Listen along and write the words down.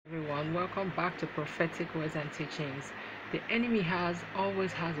everyone, welcome back to Prophetic Words and Teachings. The enemy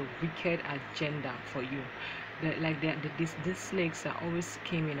always has a wicked agenda for you. These snakes are always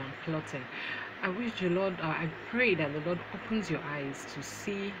scheming and plotting. I wish the Lord, I pray that the Lord opens your eyes to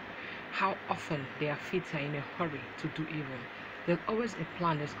see how often their feet are in a hurry to do evil. There's always a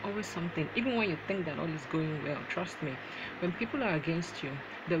plan, there's always something. Even when you think that all is going well, trust me, when people are against you,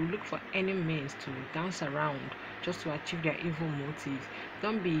 they will look for any means to dance around just to achieve their evil motives.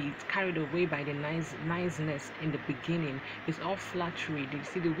 Don't be carried away by the niceness in the beginning. It's all flattery. You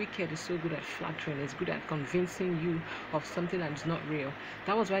see, the wicked is so good at flattering. It's good at convincing you of something that is not real.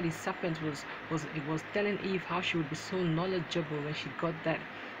 That was why the serpent was telling Eve how she would be so knowledgeable when she got that.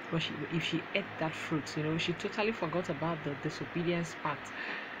 If she ate that fruit, she totally forgot about the disobedience part.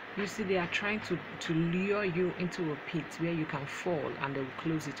 You see, they are trying to lure you into a pit where you can fall, and they will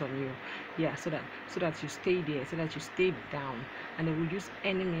close it on you. Yeah, so that you stay there, so that you stay down, and they will use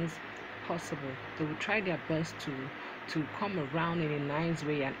any means possible. They will try their best to come around in a nice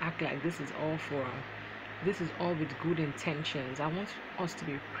way and act like this is all with good intentions. I want us to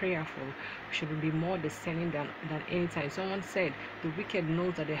be prayerful. We should be more discerning than any time. Someone said the wicked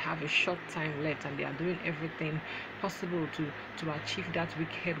knows that they have a short time left, and they are doing everything possible to achieve that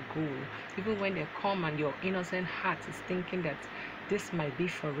wicked goal. Even when they come and your innocent heart is thinking that this might be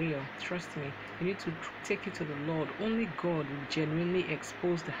for real, trust me, you need to take it to the Lord. Only God will genuinely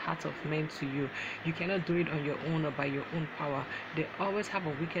expose the heart of men to you. You cannot do it on your own or by your own power. They always have a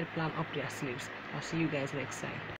wicked plan up their sleeves. I'll see you guys next time.